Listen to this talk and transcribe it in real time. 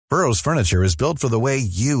Burrow's furniture is built for the way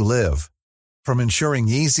you live. From ensuring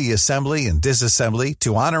easy assembly and disassembly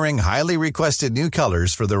to honoring highly requested new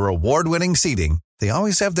colors for their award-winning seating, they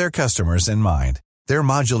always have their customers in mind. Their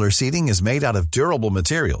modular seating is made out of durable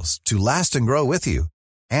materials to last and grow with you.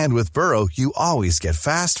 And with Burrow, you always get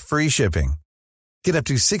fast, free shipping. Get up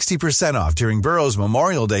to 60% off during Burrow's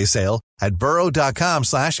Memorial Day sale at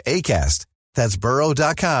burrow.com/ACAST. That's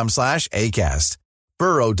burrow.com/ACAST.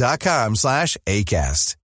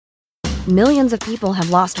 burrow.com/ACAST. Millions of people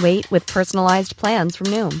have lost weight with personalized plans from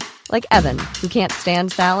Noom. Like Evan, who can't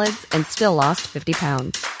stand salads and still lost 50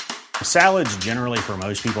 pounds. Salads generally for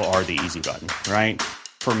most people are the easy button, right?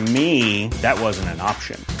 For me, that wasn't an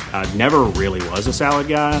option. I never really was a salad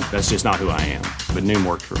guy. That's just not who I am. But Noom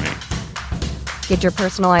worked for me. Get your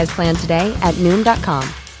personalized plan today at Noom.com.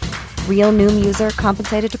 Real Noom user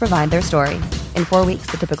compensated to provide their story. In 4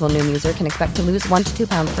 weeks, the typical Noom user can expect to lose 1 to 2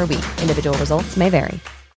 pounds per week. Individual results may vary.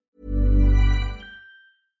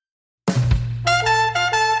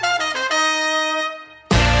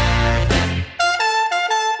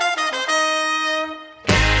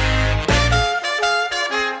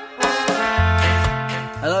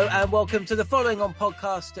 Hello and welcome to the Following On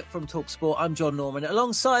podcast from TalkSport. I'm John Norman.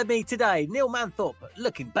 Alongside me today, Neil Manthorpe,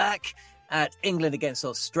 looking back at England against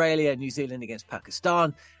Australia, New Zealand against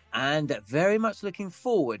Pakistan, and very much looking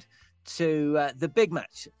forward to the big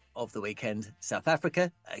match of the weekend, South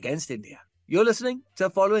Africa against India. You're listening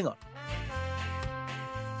to Following On.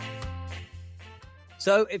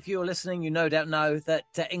 So if you're listening, you no doubt know that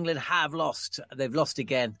England have lost. They've lost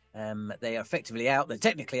again. They are effectively out. They're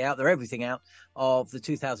technically out. They're everything out of the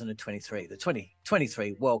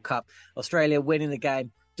 2023 World Cup. Australia winning the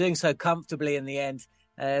game, doing so comfortably in the end.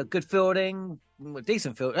 Good fielding,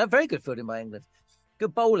 decent fielding, very good fielding by England.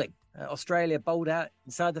 Good bowling. Australia bowled out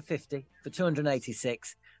inside the 50 for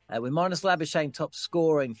 286. With Marnus Labuschagne top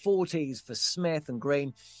scoring, 40s for Smith and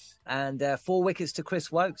Green. And 4 wickets to Chris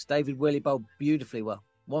Wokes. David Willey bowled beautifully well.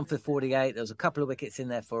 1 for 48. There was a couple of wickets in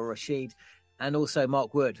there for Rashid and also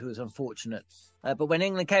Mark Wood, who was unfortunate. But when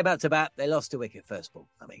England came out to bat, they lost a wicket first ball.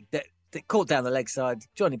 I mean, they caught down the leg side,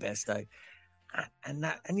 Johnny Bairstow. And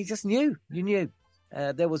you just knew. You knew.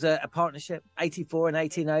 There was a partnership, 84 and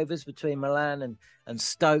 18 overs between Milan and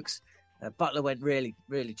Stokes. Buttler went really,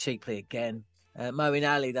 really cheaply again. Moeen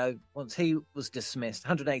Ali, though, once he was dismissed,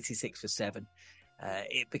 186 for 7.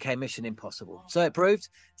 It became mission impossible. So it proved.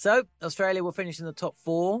 So Australia will finish in the top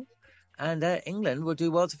 4 and England will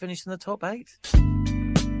do well to finish in the top 8.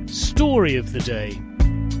 Story of the day.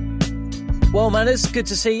 Well, Manners, good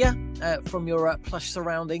to see you from your plush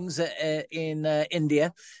surroundings in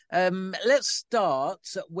India. Let's start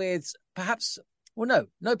with perhaps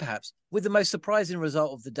with the most surprising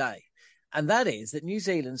result of the day. And that is that New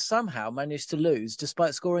Zealand somehow managed to lose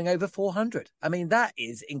despite scoring over 400. I mean, that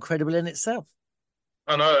is incredible in itself.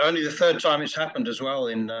 I know, only the third time it's happened as well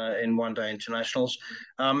in one-day internationals.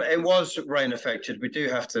 It was rain affected. We do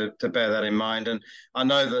have to bear that in mind. And I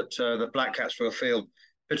know that the Black Caps will feel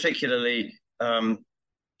particularly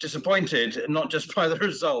disappointed, not just by the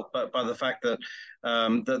result, but by the fact that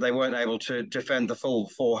that they weren't able to defend the full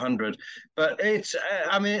 400. But it's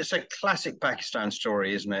a classic Pakistan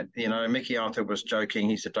story, isn't it? You know, Mickey Arthur was joking.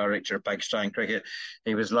 He's the director of Pakistan cricket.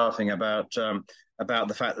 He was laughing about the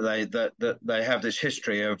fact that they have this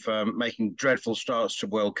history of making dreadful starts to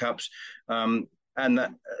World Cups. And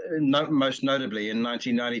that, most notably in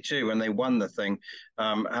 1992 when they won the thing,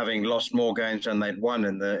 having lost more games than they'd won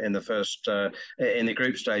in the first in the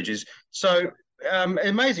group stages. So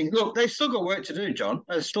amazing. Look, they've still got work to do, John.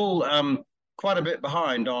 They're still quite a bit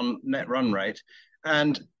behind on net run rate.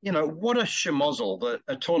 And, you know, what a schmozzle that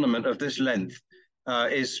a tournament of this length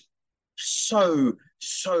is so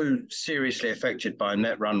seriously affected by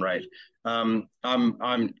net run rate. I'm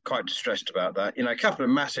quite distressed about that. You know, a couple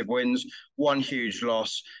of massive wins, one huge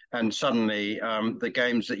loss, and suddenly the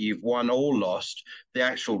games that you've won or lost, the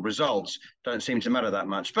actual results don't seem to matter that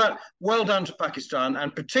much. But well done to Pakistan,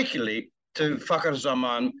 and particularly to Fakhar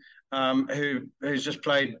Zaman, who's just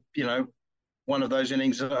played, you know, one of those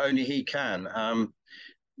innings that only he can.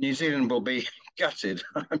 New Zealand will be gutted,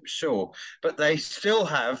 I'm sure, but they still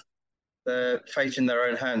have the fate in their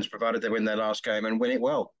own hands, provided they win their last game and win it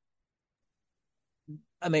well.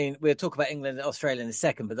 I mean, we'll talk about England and Australia in a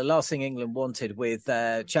second, but the last thing England wanted with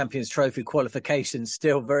Champions Trophy qualifications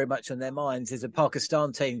still very much on their minds is a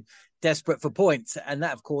Pakistan team desperate for points. And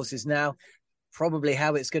that, of course, is now probably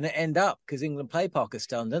how it's going to end up, because England play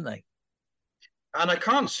Pakistan, don't they? And I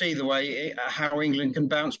can't see the way how England can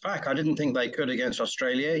bounce back. I didn't think they could against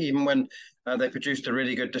Australia, even when they produced a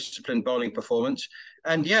really good disciplined bowling performance.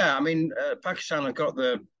 And yeah, I mean, Pakistan have got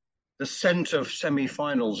the the scent of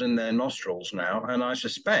semi-finals in their nostrils now, and I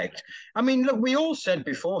suspect. I mean, look, we all said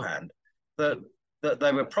beforehand that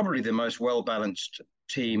they were probably the most well-balanced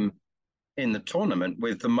team in the tournament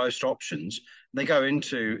with the most options. They go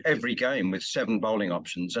into every game with 7 bowling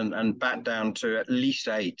options and bat down to at least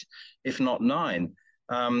 8, if not 9.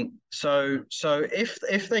 So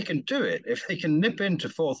if they can do it, if they can nip into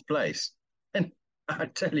 4th place, then I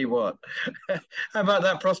tell you what, how about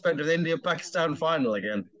that prospect of the India-Pakistan final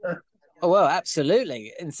again? Oh, well,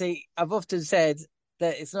 absolutely. And see, I've often said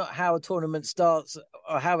that it's not how a tournament starts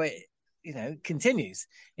or how it, continues.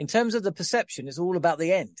 In terms of the perception, it's all about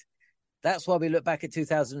the end. That's why we look back at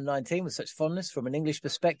 2019 with such fondness from an English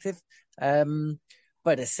perspective.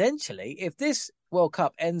 But essentially, if this World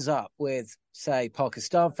Cup ends up with, say,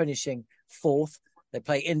 Pakistan finishing 4th, they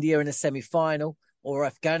play India in a semi-final, or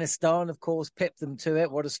Afghanistan, of course, pip them to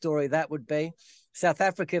it. What a story that would be. South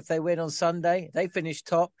Africa, if they win on Sunday, they finish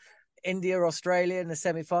top. India, Australia in the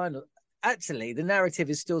semi-final. Actually, the narrative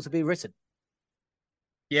is still to be written.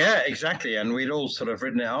 Yeah, exactly. And we'd all sort of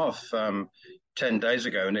written it off 10 days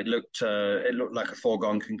ago, and it looked like a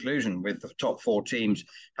foregone conclusion with the top 4 teams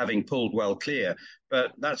having pulled well clear.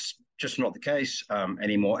 But that's just not the case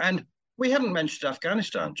anymore. And we haven't mentioned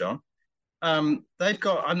Afghanistan, John. I know they've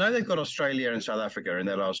got Australia and South Africa in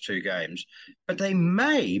their last 2 games, but they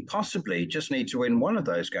may possibly just need to win one of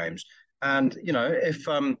those games. And, if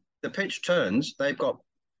the pitch turns, they've got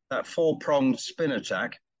that 4-pronged spin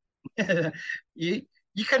attack.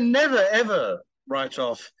 You can never, ever write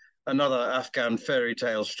off another Afghan fairy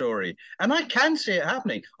tale story. And I can see it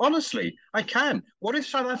happening. Honestly, I can. What if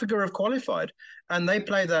South Africa have qualified and they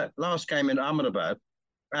play that last game in Ahmedabad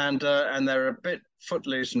and they're a bit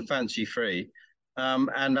footloose and fancy free,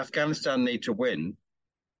 and Afghanistan need to win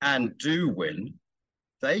and do win?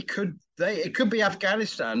 It could be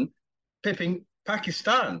Afghanistan pipping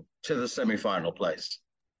Pakistan to the semi-final place.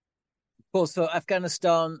 Of course, for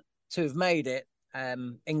Afghanistan to have made it,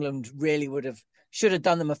 England really should have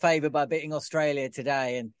done them a favour by beating Australia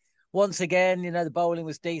today. And once again, the bowling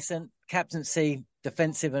was decent, captaincy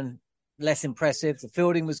defensive and less impressive. The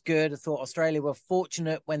fielding was good. I thought Australia were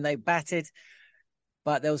fortunate when they batted,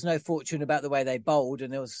 but there was no fortune about the way they bowled.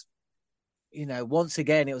 And it was, once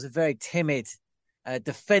again, it was a very timid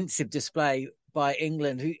defensive display by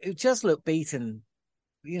England, who just looked beaten.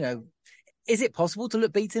 Is it possible to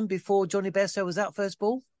look beaten before Johnny Bairstow was out first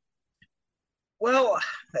ball? Well,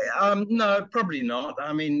 no, probably not.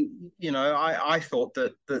 I mean, I thought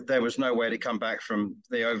that there was no way to come back from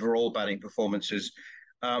the overall batting performances.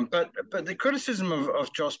 But the criticism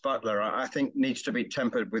of Jos Buttler, I think, needs to be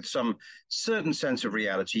tempered with some certain sense of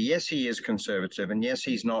reality. Yes, he is conservative, and yes,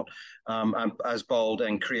 he's not as bold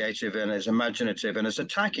and creative and as imaginative and as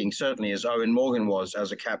attacking, certainly, as Eoin Morgan was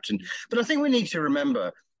as a captain. But I think we need to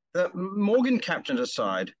remember that Morgan captained a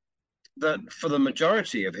side that, for the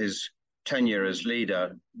majority of his tenure as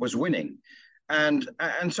leader, was winning. And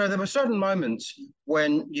so there were certain moments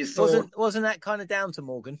when you thought... Wasn't that kind of down to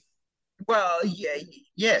Morgan? Well,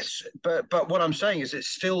 yes, but what I'm saying is it's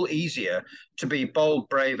still easier to be bold,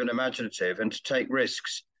 brave and imaginative and to take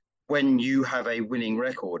risks when you have a winning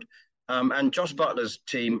record. And Jos Buttler's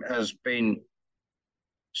team has been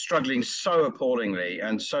struggling so appallingly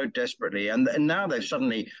and so desperately. And now they've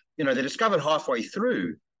suddenly, they discovered halfway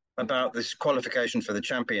through about this qualification for the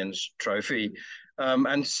Champions Trophy.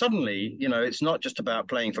 And suddenly, it's not just about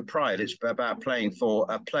playing for pride. It's about playing for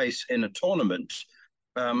a place in a tournament,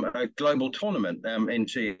 a global tournament in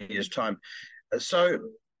 2 years' time. So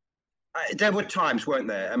there were times, weren't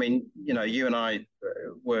there? I mean, you and I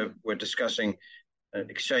were discussing,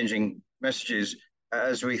 exchanging messages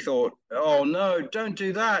as we thought, oh, no, don't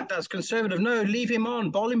do that. That's conservative. No, leave him on.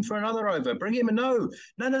 Bowl him for another over. Bring him in. No.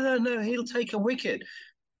 He'll take a wicket.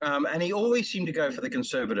 And he always seemed to go for the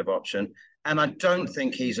conservative option. And I don't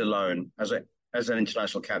think he's alone as an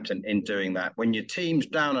international captain in doing that. When your team's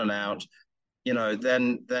down and out,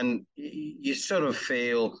 then you sort of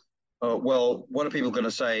feel, well, what are people going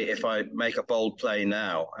to say if I make a bold play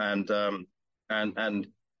now? And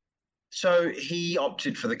so he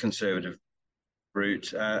opted for the conservative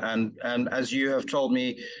route. And as you have told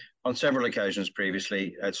me on several occasions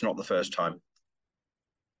previously, it's not the first time.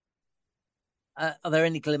 Are there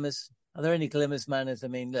any glimmers? Manners? I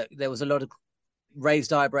mean, look, there was a lot of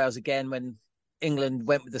raised eyebrows again when England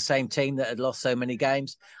went with the same team that had lost so many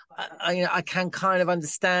games. I can kind of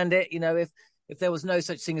understand it. If there was no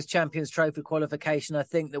such thing as Champions Trophy qualification, I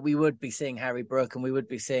think that we would be seeing Harry Brook and we would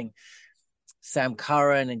be seeing Sam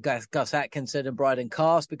Curran and Gus Atkinson and Bryden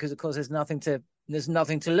Cast, because of course there's nothing to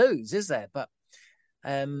lose, is there? But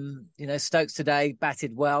Stokes today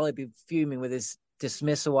batted well. He'd be fuming with his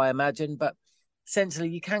dismissal, I imagine. But essentially,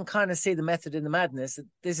 you can kind of see the method in the madness.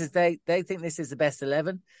 They think this is the best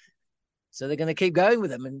 11, so they're going to keep going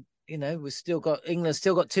with them. And England's still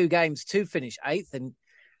got 2 games to finish 8th. And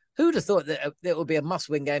who'd have thought that it would be a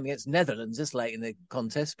must-win game against Netherlands this late in the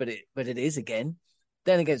contest? But it is again.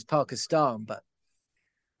 Then against Pakistan, but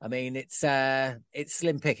I mean it's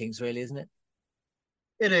slim pickings, really, isn't it?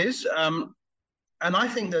 It is, and I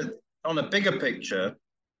think that on a bigger picture,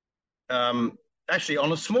 actually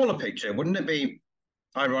on a smaller picture, wouldn't it be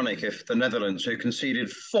ironic if the Netherlands, who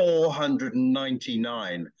conceded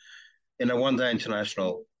 499 in a one-day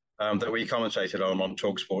international that we commentated on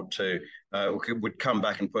TalkSport 2, would come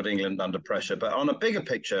back and put England under pressure? But on a bigger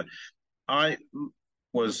picture, I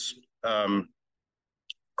was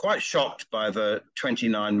quite shocked by the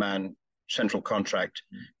 29-man central contract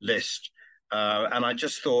list. And I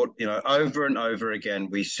just thought, over and over again,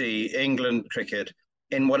 we see England cricket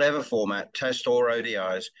in whatever format, Test or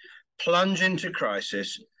ODIs, plunge into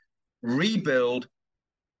crisis, rebuild,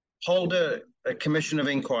 hold a commission of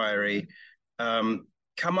inquiry,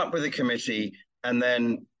 come up with a committee, and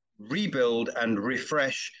then rebuild and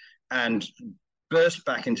refresh and burst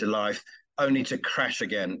back into life, only to crash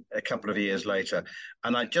again a couple of years later.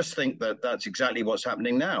 And I just think that that's exactly what's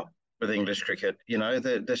happening now with English cricket.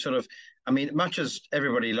 They're sort of, I mean, much as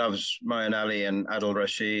everybody loves Moeen Ali and Adil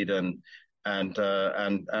Rashid and I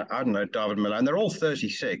don't know, David Milan, they're all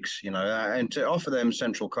 36, and to offer them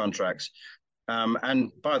central contracts.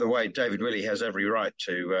 And by the way, David Willey has every right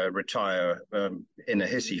to retire in a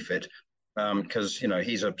hissy fit, because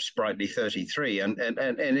he's a sprightly 33 and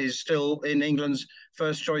is still in England's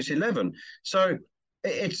first choice 11. So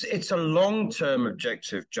it's a long-term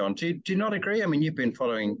objective, John. Do you not agree? I mean, you've been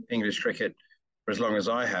following English cricket for as long as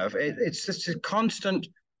I have. It's just a constant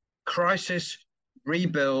crisis,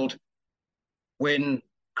 rebuild, win,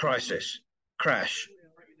 crisis, crash.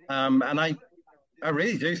 And I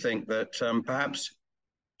really do think that perhaps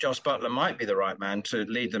Jos Buttler might be the right man to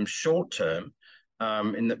lead them short-term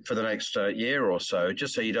for the next year or so,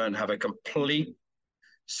 just so you don't have a complete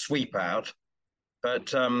sweep out.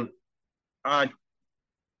 But I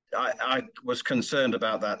was concerned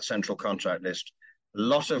about that central contract list. A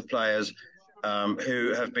lot of players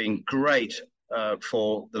who have been great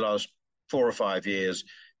for the last 4 or 5 years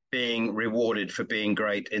being rewarded for being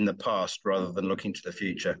great in the past rather than looking to the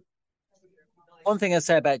future. One thing I'd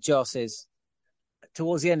say about Jos is,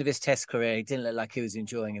 towards the end of his Test career, he didn't look like he was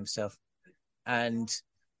enjoying himself. And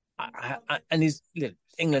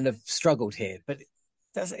England have struggled here, but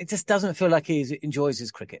it just doesn't feel like he enjoys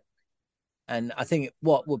his cricket. And I think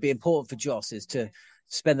what would be important for Jos is to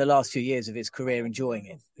spend the last few years of his career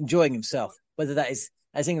enjoying himself, whether that is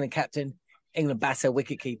as England captain, England batter,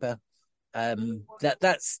 wicketkeeper.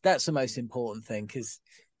 That's the most important thing, because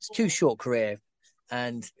it's too short career,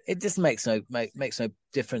 and it just makes no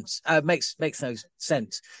difference. Makes no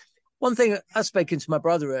sense. One thing, I was speaking to my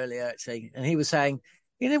brother earlier, actually, and he was saying,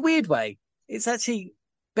 in a weird way, it's actually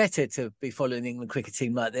better to be following the England cricket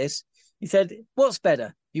team like this. He said, what's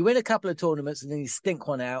better? You win a couple of tournaments and then you stink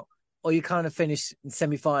one out, or you kind of finish in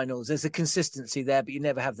semi-finals. There's a consistency there, but you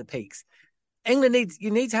never have the peaks. England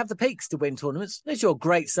you need to have the peaks to win tournaments. There's your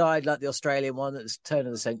great side, like the Australian one at the turn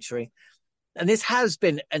of the century. And this has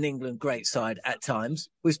been an England great side at times.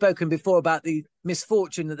 We've spoken before about the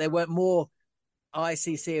misfortune that there weren't more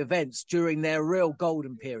ICC events during their real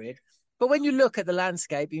golden period. But when you look at the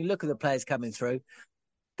landscape, you look at the players coming through,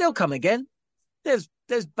 they'll come again. There's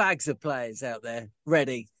bags of players out there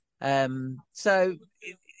ready. So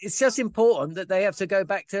it's just important that they have to go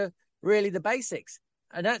back to really the basics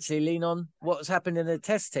and actually lean on what's happened in the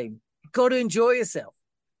Test team. You've got to enjoy yourself.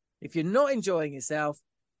 If you're not enjoying yourself,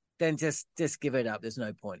 then just give it up. There's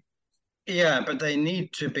no point. Yeah, but they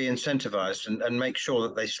need to be incentivized and make sure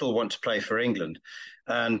that they still want to play for England.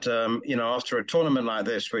 And, after a tournament like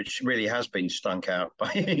this, which really has been stunk out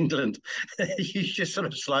by England, you're just sort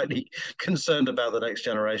of slightly concerned about the next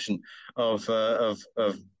generation of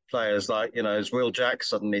players. Like, is Will Jack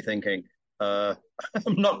suddenly thinking, I'm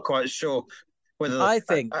not quite sure whether... I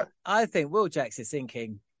think Will Jacks is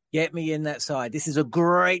thinking, get me in that side. This is a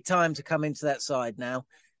great time to come into that side now.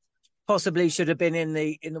 Possibly should have been in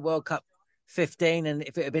the World Cup 15, and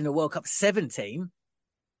if it had been the World Cup 17,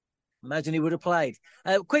 imagine he would have played.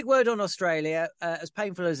 Quick word on Australia. As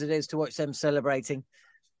painful as it is to watch them celebrating,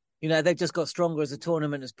 they've just got stronger as the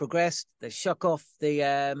tournament has progressed. They shook off the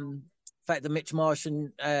fact that Mitch Marsh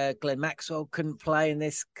and Glenn Maxwell couldn't play in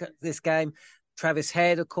this game. Travis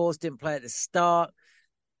Head, of course, didn't play at the start.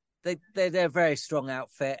 They're a very strong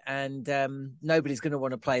outfit, and nobody's going to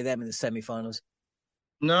want to play them in the semi-finals.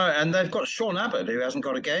 No, and they've got Sean Abbott, who hasn't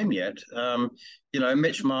got a game yet.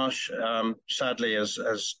 Mitch Marsh, sadly,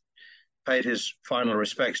 has paid his final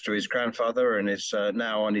respects to his grandfather and is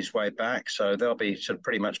now on his way back. So they'll be sort of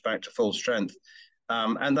pretty much back to full strength.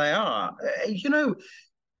 And they are,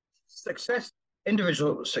 success,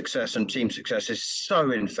 individual success and team success is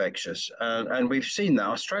so infectious. And we've seen that.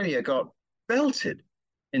 Australia got belted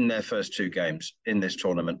in their first two games in this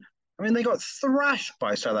tournament. I mean, they got thrashed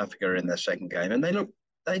by South Africa in their second game, and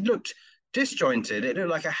they looked disjointed. It looked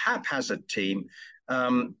like a haphazard team.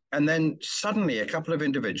 And then suddenly a couple of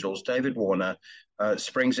individuals, David Warner,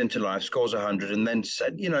 springs into life, scores 100, and then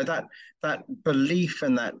said, that belief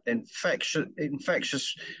and that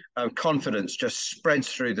infectious confidence just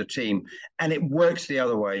spreads through the team, and it works the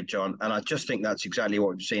other way, John. And I just think that's exactly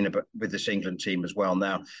what we've seen with this England team as well.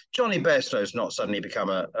 Now, Johnny Bairstow's not suddenly become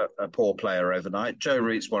a poor player overnight. Joe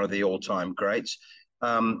Root's one of the all-time greats,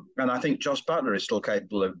 and I think Josh Buttler is still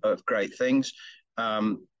capable of great things.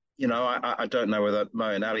 I don't know whether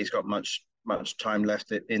Moeen Ali's got much time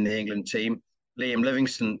left in the England team. Liam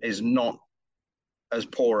Livingstone is not as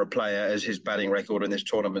poor a player as his batting record in this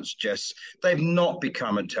tournament suggests. They've not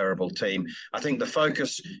become a terrible team. I think the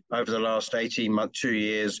focus over the last 18 months, 2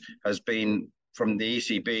 years, has been, from the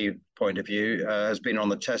ECB point of view, has been on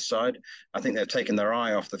the test side. I think they've taken their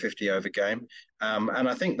eye off the 50-over game. And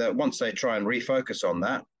I think that once they try and refocus on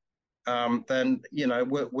that, then,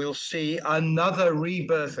 we'll see another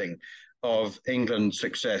rebirthing of England's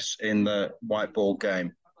success in the white ball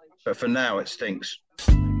game. But for now, it stinks.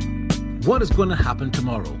 What is going to happen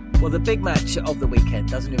tomorrow? Well, the big match of the weekend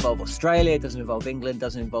doesn't involve Australia, doesn't involve England,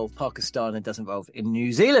 doesn't involve Pakistan, and doesn't involve in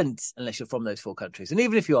New Zealand, unless you're from those four countries. And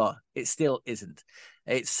even if you are, it still isn't.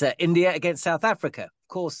 It's India against South Africa. Of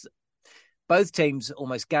course, both teams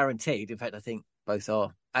almost guaranteed. In fact, I think both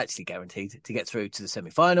are actually guaranteed to get through to the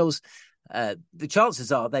semi-finals. The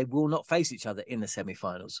chances are they will not face each other in the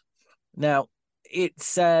semi-finals. Now,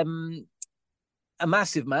 it's a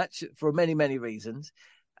massive match for many, many reasons.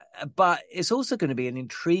 But it's also going to be an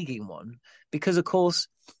intriguing one because, of course,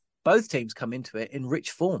 both teams come into it in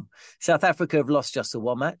rich form. South Africa have lost just the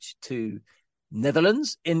one match to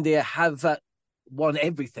Netherlands. India have won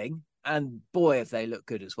everything. And boy, have they looked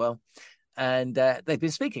good as well. And they've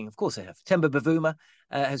been speaking. Of course they have. Temba Bavuma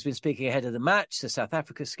has been speaking ahead of the match, the South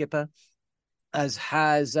Africa skipper, as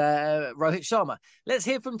has Rohit Sharma. Let's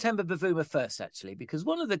hear from Temba Bavuma first, actually, because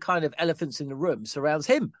one of the kind of elephants in the room surrounds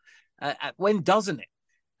him. When doesn't it?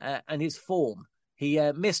 And his form. He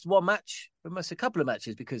missed one match, almost a couple of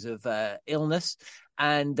matches because of illness.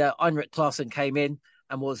 And Heinrich Klaasen came in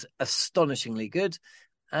and was astonishingly good.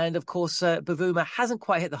 And of course, Bavuma hasn't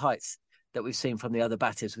quite hit the heights that we've seen from the other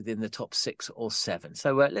batters within the top 6 or 7.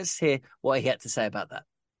 So let's hear what he had to say about that.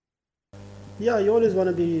 Yeah, you always want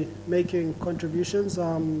to be making contributions.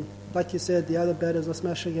 Like you said, the other batters are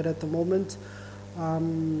smashing it at the moment.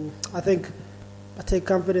 I think I take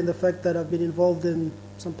comfort in the fact that I've been involved in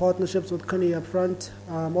some partnerships with Kuni up front.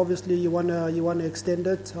 Obviously, you wanna extend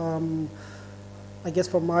it. I guess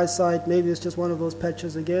from my side, maybe it's just one of those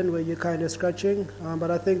patches again where you're kind of scratching.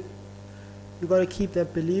 But I think you've got to keep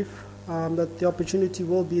that belief that the opportunity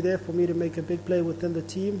will be there for me to make a big play within the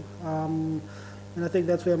team. And I think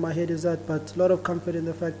that's where my head is at. But a lot of comfort in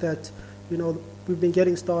the fact that, we've been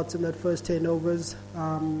getting starts in that first 10 overs.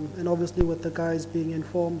 And obviously with the guys being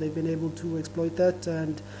informed, they've been able to exploit that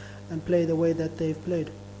and play the way that they've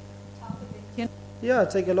played. Yeah, I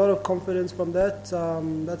take a lot of confidence from that.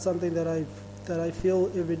 That's something that I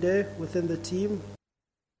feel every day within the team.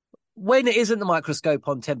 When it isn't the microscope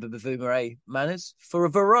on Temba Bavuma, Manners, for a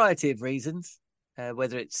variety of reasons,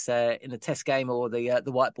 whether it's in the test game or the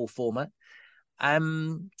white ball format.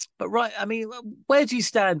 But right, I mean, where do you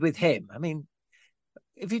stand with him? I mean,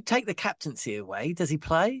 if you take the captaincy away, does he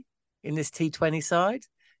play in this T20 side?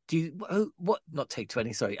 Not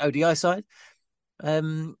T20, sorry, ODI side?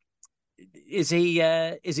 Is he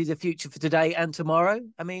the future for today and tomorrow?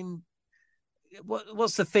 I mean,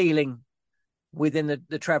 what's the feeling within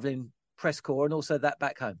the travelling press corps and also that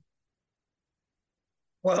back home?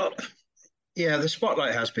 Well, yeah, the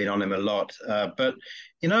spotlight has been on him a lot. But,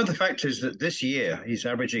 the fact is that this year he's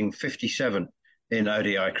averaging 57 in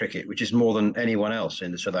ODI cricket, which is more than anyone else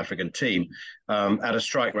in the South African team, at a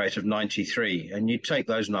strike rate of 93. And you take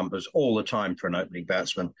those numbers all the time for an opening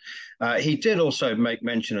batsman. He did also make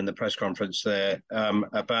mention in the press conference there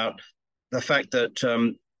about the fact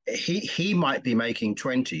that he might be making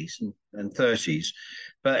 20s and 30s,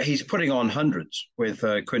 but he's putting on hundreds with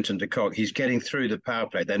Quinton de Kock. He's getting through the power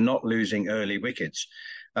play. They're not losing early wickets.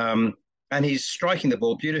 And he's striking the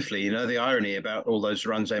ball beautifully. You know, the irony about all those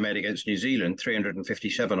runs they made against New Zealand,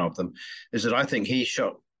 357 of them, is that I think he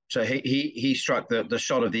struck the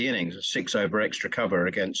shot of the innings, a 6 over extra cover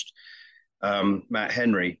against Matt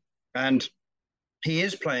Henry. And he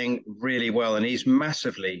is playing really well, and he's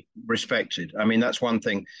massively respected. I mean, that's one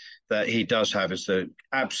thing that he does have, is the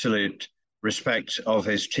absolute respect of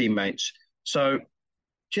his teammates. So,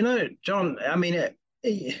 do you know, John, I mean,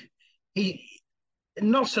 he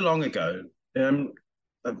not so long ago,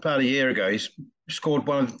 about a year ago, he scored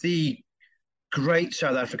one of the great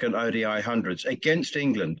South African ODI hundreds against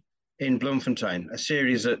England in Bloemfontein, a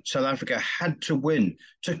series that South Africa had to win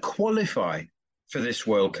to qualify for this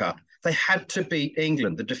World Cup. They had to beat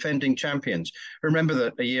England, the defending champions. Remember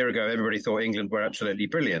that a year ago, everybody thought England were absolutely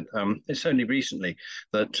brilliant. It's only recently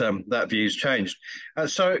that that view's changed.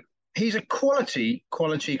 So he's a quality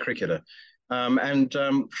cricketer, and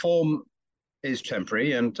form is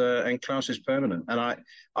temporary, and class is permanent. And I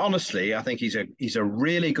think he's a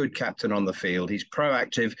really good captain on the field. He's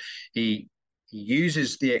proactive. He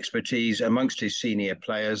uses the expertise amongst his senior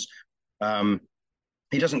players.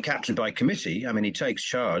 He doesn't captain by committee. I mean, he takes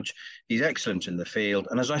charge. He's excellent in the field.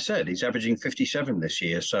 And as I said, he's averaging 57 this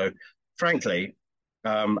year. So frankly,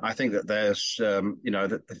 I think that there's,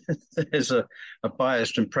 that there's a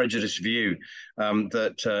biased and prejudiced view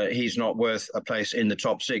that he's not worth a place in the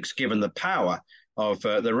top 6, given the power of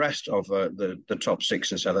the rest of the top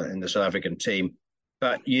 6 in the South African team.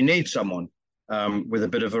 But you need someone with a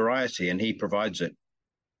bit of variety, and he provides it.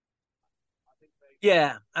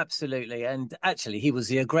 Yeah, absolutely. And actually, he was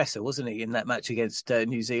the aggressor, wasn't he, in that match against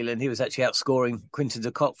New Zealand? He was actually outscoring Quinton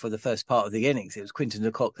de Kock for the first part of the innings. It was Quinton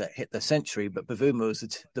de Kock that hit the century, but Bavuma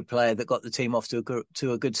was the player that got the team off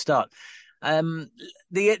to a good start.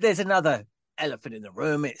 There's another elephant in the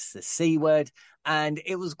room. It's the C word. And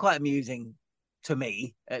it was quite amusing, to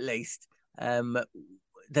me at least, that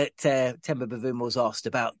Temba Bavuma was asked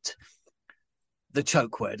about the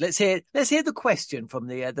choke word. Let's hear the question from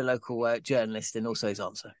the local journalist and also his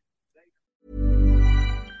answer.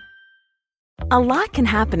 A lot can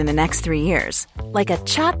happen in the next 3 years. Like a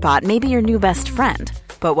chatbot may be your new best friend.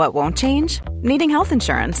 But what won't change? Needing health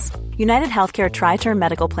insurance. United Healthcare Tri-Term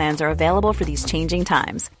Medical Plans are available for these changing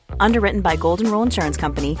times. Underwritten by Golden Rule Insurance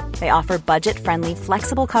Company, they offer budget-friendly,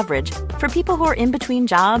 flexible coverage for people who are in between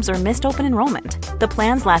jobs or missed open enrollment. The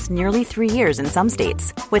plans last nearly 3 years in some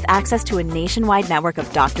states, with access to a nationwide network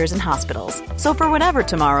of doctors and hospitals. So for whatever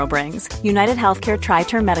tomorrow brings, United Healthcare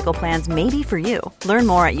Tri-Term Medical Plans may be for you. Learn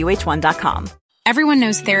more at UH1.com. Everyone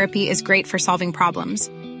knows therapy is great for solving problems.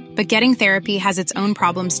 But getting therapy has its own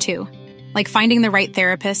problems too. Like finding the right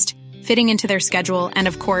therapist, fitting into their schedule, and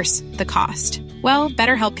of course, the cost. Well,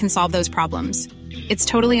 BetterHelp can solve those problems. It's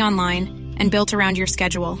totally online and built around your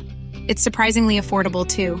schedule. It's surprisingly affordable,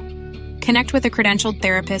 too. Connect with a credentialed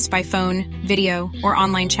therapist by phone, video, or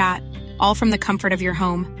online chat, all from the comfort of your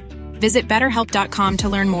home. Visit BetterHelp.com to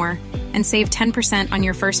learn more and save 10% on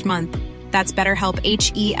your first month. That's BetterHelp,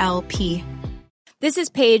 H-E-L-P. This is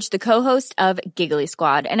Paige, the co-host of Giggly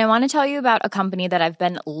Squad, and I want to tell you about a company that I've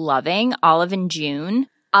been loving, Olive & June.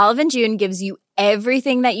 Olive & June gives you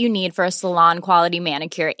everything that you need for a salon-quality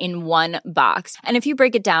manicure in one box. And if you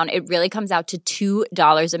break it down, it really comes out to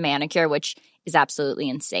 $2 a manicure, which is absolutely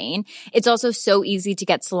insane. It's also so easy to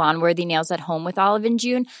get salon-worthy nails at home with Olive &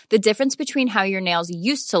 June. The difference between how your nails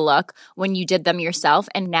used to look when you did them yourself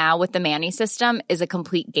and now with the Mani system is a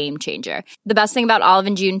complete game changer. The best thing about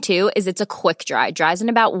Olive & June, too, is it's a quick dry. Dries in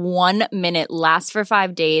about 1 minute, lasts for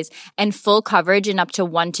 5 days, and full coverage in up to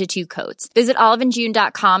 1 to 2 coats. Visit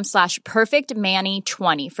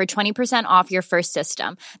oliveandjune.com/perfectmani20 for 20% off your first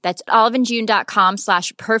system. That's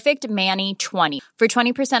oliveandjune.com/perfectmani20 for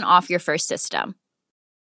 20% off your first system.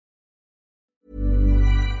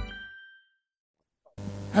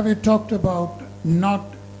 Have you talked about not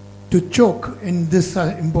to choke in this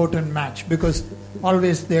important match? Because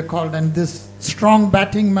always they're called, and this strong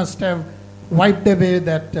batting must have wiped away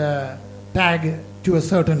that tag to a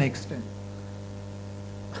certain extent.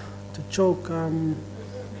 To choke, I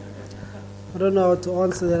don't know how to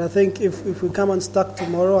answer that. I think if we come unstuck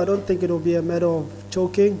tomorrow, I don't think it'll be a matter of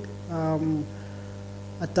choking.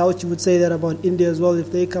 I doubt you would say that about India as well.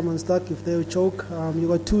 If they come unstuck, if they choke, you've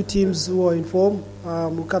got two teams who are in form,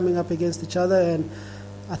 who are coming up against each other, and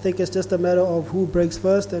I think it's just a matter of who breaks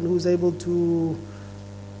first and who's able to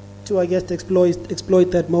I guess,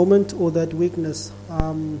 exploit that moment or that weakness.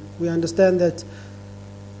 We understand that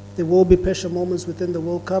there will be pressure moments within the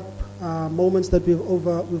World Cup, moments that we've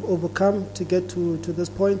overcome to get to this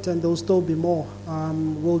point, and there'll still be more.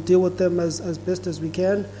 We'll deal with them as best as we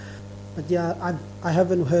can. But yeah, I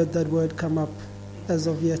haven't heard that word come up as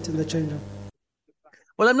of yet in the change-up.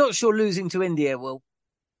 Well, I'm not sure losing to India will,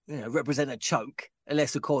 represent a choke,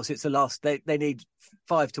 unless, of course, it's the last. They need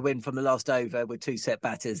 5 to win from the last over with 2 set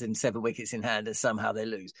batters and 7 wickets in hand, and somehow they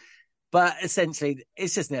lose. But essentially,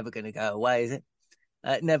 it's just never going to go away, is it?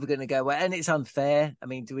 Never going to go away, and it's unfair. I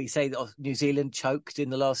mean, do we say that New Zealand choked in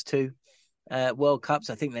the last 2 World Cups?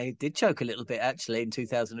 I think they did choke a little bit actually in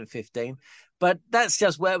 2015, but that's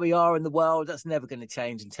just where we are in the world. That's never going to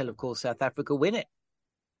change until, of course, South Africa win it.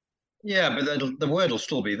 Yeah, but the word will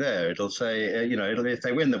still be there. It'll say, if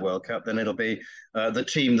they win the World Cup, then it'll be the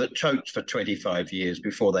team that choked for 25 years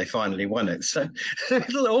before they finally won it. So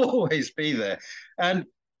it'll always be there. And,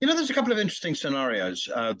 there's a couple of interesting scenarios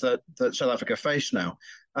that South Africa face now.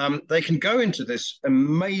 They can go into this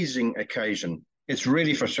amazing occasion. It's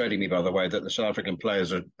really frustrating me, by the way, that the South African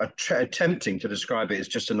players are attempting to describe it as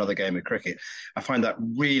just another game of cricket. I find that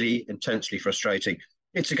really intensely frustrating.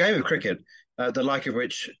 It's a game of cricket, the like of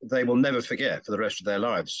which they will never forget for the rest of their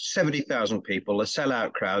lives. 70,000 people, a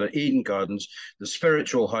sellout crowd at Eden Gardens, the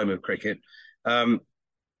spiritual home of cricket.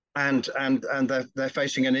 And they're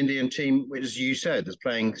facing an Indian team, which, as you said, is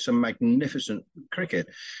playing some magnificent cricket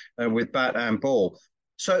with bat and ball.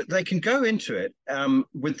 So they can go into it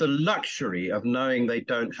with the luxury of knowing they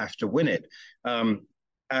don't have to win it. And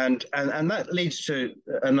that leads to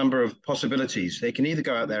a number of possibilities. They can either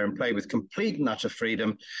go out there and play with complete and utter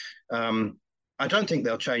freedom. I don't think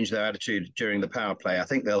they'll change their attitude during the power play. I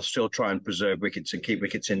think they'll still try and preserve wickets and keep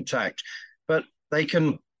wickets intact. But they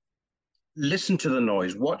can listen to the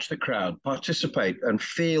noise, watch the crowd, participate and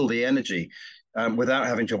feel the energy without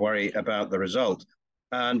having to worry about the result.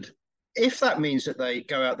 And if that means that they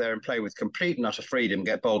go out there and play with complete and utter freedom,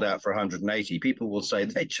 get bowled out for 180, people will say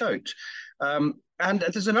they choked. And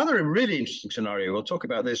there's another really interesting scenario. We'll talk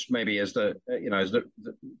about this maybe as the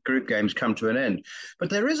group games come to an end. But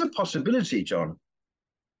there is a possibility, John,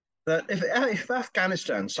 that if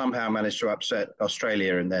Afghanistan somehow managed to upset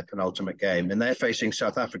Australia in their penultimate game, and they're facing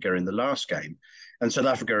South Africa in the last game, and South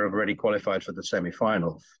Africa have already qualified for the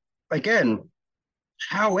semi-final, again,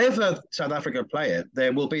 however South Africa play it,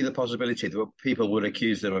 there will be the possibility that people will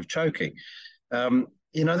accuse them of choking. So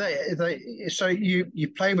you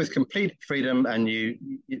play with complete freedom, and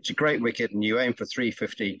it's a great wicket, and you aim for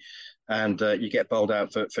 350, and you get bowled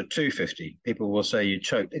out for 250. People will say you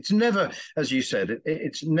choked. It's never, as you said,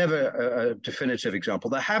 it's never a definitive example.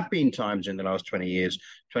 There have been times in the last 20 years,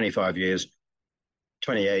 25 years,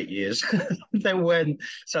 28 years, when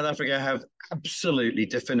South Africa have absolutely,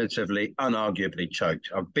 definitively, unarguably choked.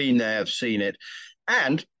 I've been there, I've seen it,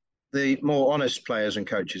 and the more honest players and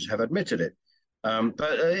coaches have admitted it. But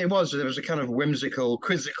there was a kind of whimsical,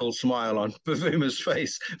 quizzical smile on Bavuma's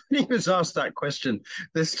face when he was asked that question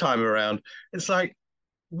this time around. It's like,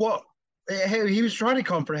 what he was trying to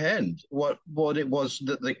comprehend what it was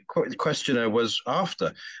that the questioner was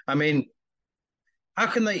after. I mean, how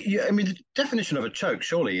can they? The definition of a choke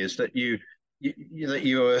surely is that you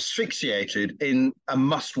are asphyxiated in a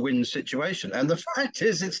must-win situation, and the fact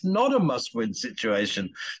is, it's not a must-win situation.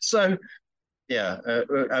 So. Yeah,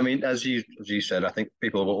 as you said, I think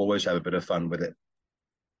people will always have a bit of fun with it.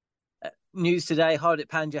 News today, Hardik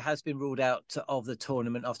Pandya has been ruled out of the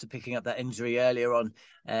tournament after picking up that injury earlier on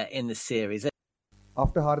in the series.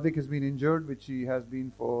 After Hardik has been injured, which he has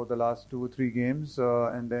been for the last 2 or 3 games,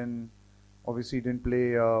 and then obviously didn't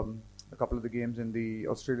play a couple of the games in the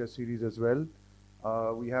Australia series as well.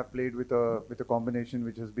 We have played with a combination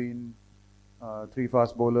which has been 3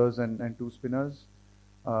 fast bowlers and 2 spinners.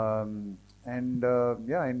 In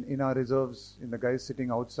our reserves, in the guys sitting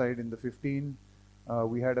outside in the 15,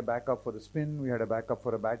 we had a backup for the spin, we had a backup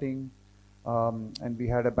for a batting, and we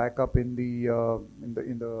had a backup in the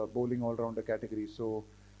bowling all-rounder category. So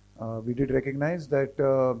we did recognize that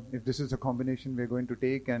if this is a combination we're going to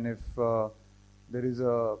take, and if there is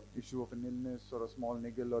a issue of an illness or a small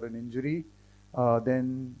niggle or an injury,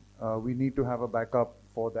 then we need to have a backup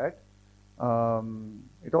for that.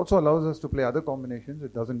 It also allows us to play other combinations.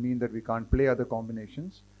 It doesn't mean that we can't play other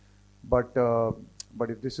combinations, but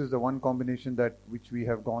if this is the one combination which we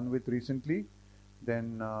have gone with recently,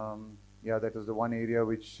 then that is the one area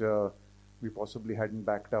which we possibly hadn't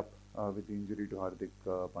backed up with the injury to Hardik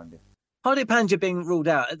Pandya. Hardik Pandya being ruled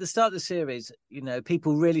out at the start of the series,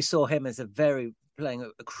 people really saw him as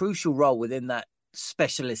playing a crucial role within that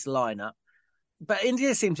specialist lineup. But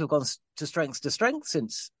India seems to have gone to strength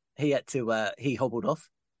since he hobbled off.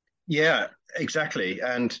 Yeah, exactly.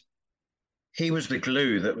 And he was the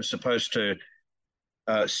glue that was supposed to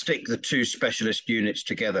stick the 2 specialist units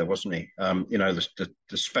together, wasn't he? The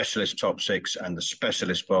specialist top 6 and the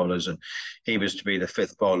specialist bowlers, and he was to be the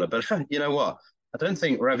 5th bowler. But you know what? I don't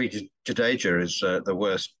think Ravi Jadeja is the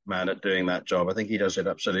worst man at doing that job. I think he does it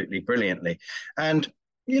absolutely brilliantly. And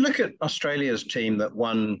you look at Australia's team that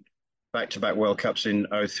won back-to-back World Cups in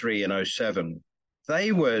 03 and 07.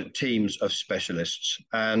 They were teams of specialists.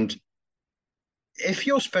 And if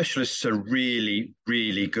your specialists are really,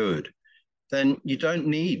 really good, then you don't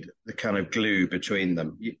need the kind of glue between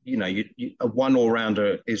them. A one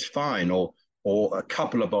all-rounder is fine, or a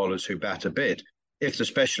couple of bowlers who bat a bit, if the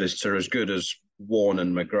specialists are as good as Warne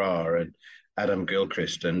and McGrath and Adam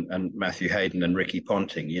Gilchrist and Matthew Hayden and Ricky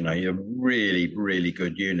Ponting. You're really, really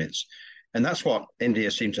good units. And that's what India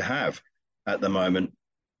seem to have at the moment.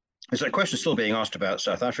 There's a question still being asked about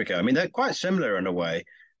South Africa. I mean, they're quite similar in a way,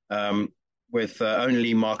 with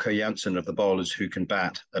only Marco Jansen of the bowlers who can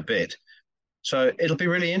bat a bit. So it'll be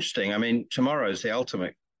really interesting. I mean, tomorrow's the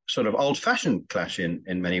ultimate sort of old-fashioned clash in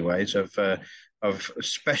many ways of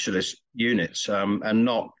specialist units, and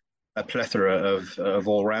not a plethora of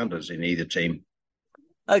all-rounders in either team.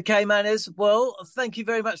 Okay, Manners. Well, thank you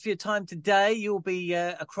very much for your time today. You'll be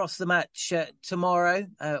across the match tomorrow,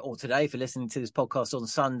 or today if you're listening to this podcast on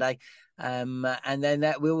Sunday. And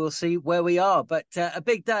then we will see where we are. But a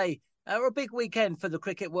big day, or a big weekend for the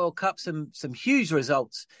Cricket World Cup, some huge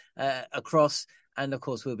results across. And, of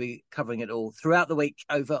course, we'll be covering it all throughout the week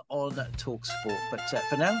over on TalkSport. But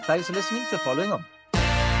for now, thanks for listening to Following On.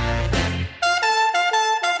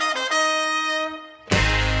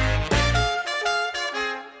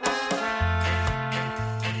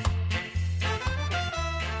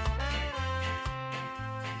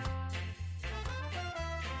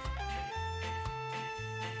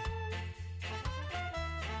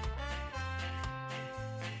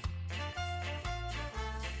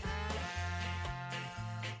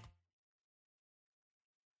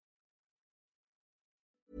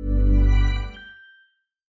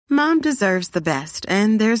 Mom deserves the best,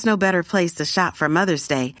 and there's no better place to shop for Mother's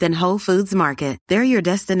Day than Whole Foods Market. They're your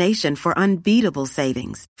destination for unbeatable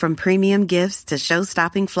savings, from premium gifts to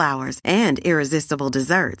show-stopping flowers and irresistible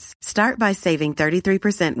desserts. Start by saving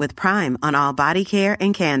 33% with Prime on all body care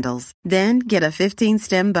and candles. Then get a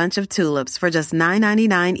 15-stem bunch of tulips for just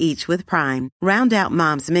 $9.99 each with Prime. Round out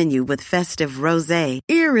Mom's menu with festive rosé,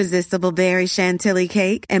 irresistible berry chantilly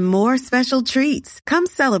cake, and more special treats. Come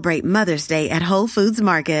celebrate Mother's Day at Whole Foods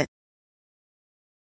Market.